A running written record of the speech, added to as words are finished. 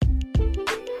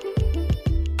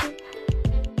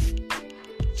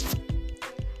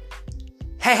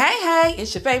Hey,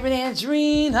 it's your favorite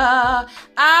Andrina.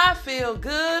 I feel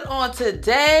good on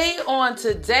today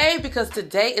because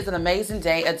today is an amazing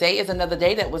day. A day is another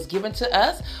day that was given to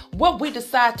us. What we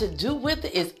decide to do with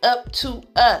it is up to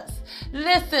us.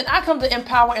 Listen, I come to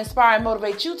empower, inspire, and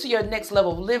motivate you to your next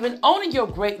level of living, owning your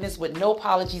greatness with no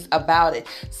apologies about it.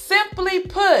 Simply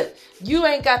put, you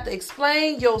ain't got to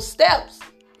explain your steps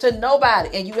to nobody,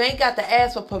 and you ain't got to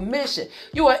ask for permission.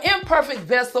 You are an imperfect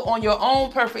vessel on your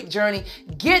own perfect journey,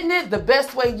 getting it the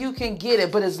best way you can get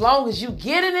it. But as long as you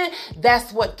getting it,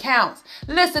 that's what counts.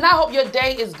 Listen, I hope your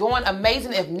day is going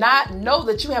amazing. If not, know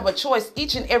that you have a choice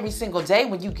each and every single day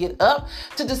when you get up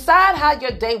to decide how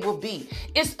your day will be.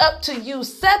 It's up to you.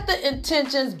 Set the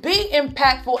intentions, be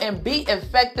impactful, and be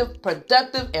effective,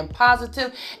 productive, and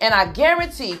positive. And I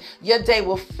guarantee your day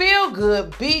will feel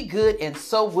good, be good, and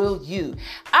so will you.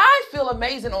 I feel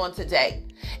amazing on today,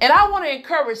 and I want to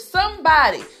encourage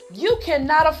somebody. You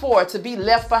cannot afford to be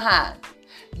left behind.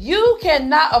 You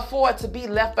cannot afford to be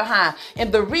left behind.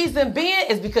 And the reason being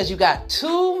is because you got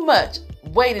too much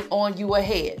waiting on you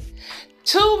ahead.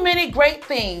 Too many great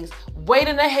things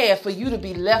waiting ahead for you to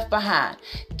be left behind.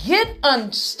 Get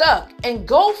unstuck and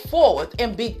go forward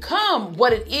and become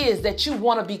what it is that you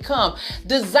want to become.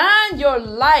 Design your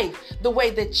life the way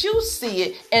that you see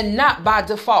it and not by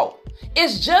default.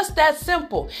 It's just that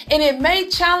simple. And it may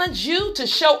challenge you to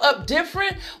show up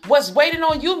different. What's waiting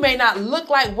on you may not look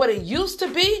like what it used to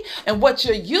be and what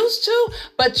you're used to,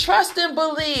 but trust and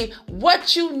believe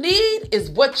what you need is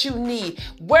what you need.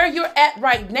 Where you're at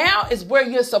right now is where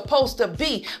you're supposed to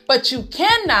be, but you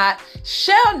cannot,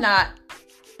 shall not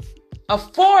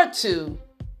afford to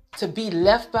be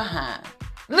left behind.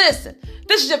 Listen,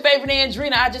 this is your favorite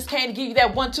Andrina. I just came to give you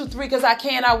that 1, 2, 3 because I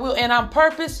can, I will, and I'm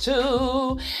purpose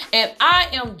to. And I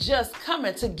am just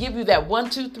coming to give you that 1,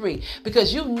 2, 3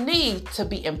 because you need to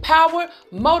be empowered,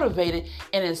 motivated,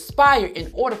 and inspired in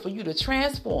order for you to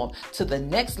transform to the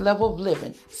next level of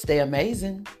living. Stay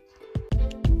amazing.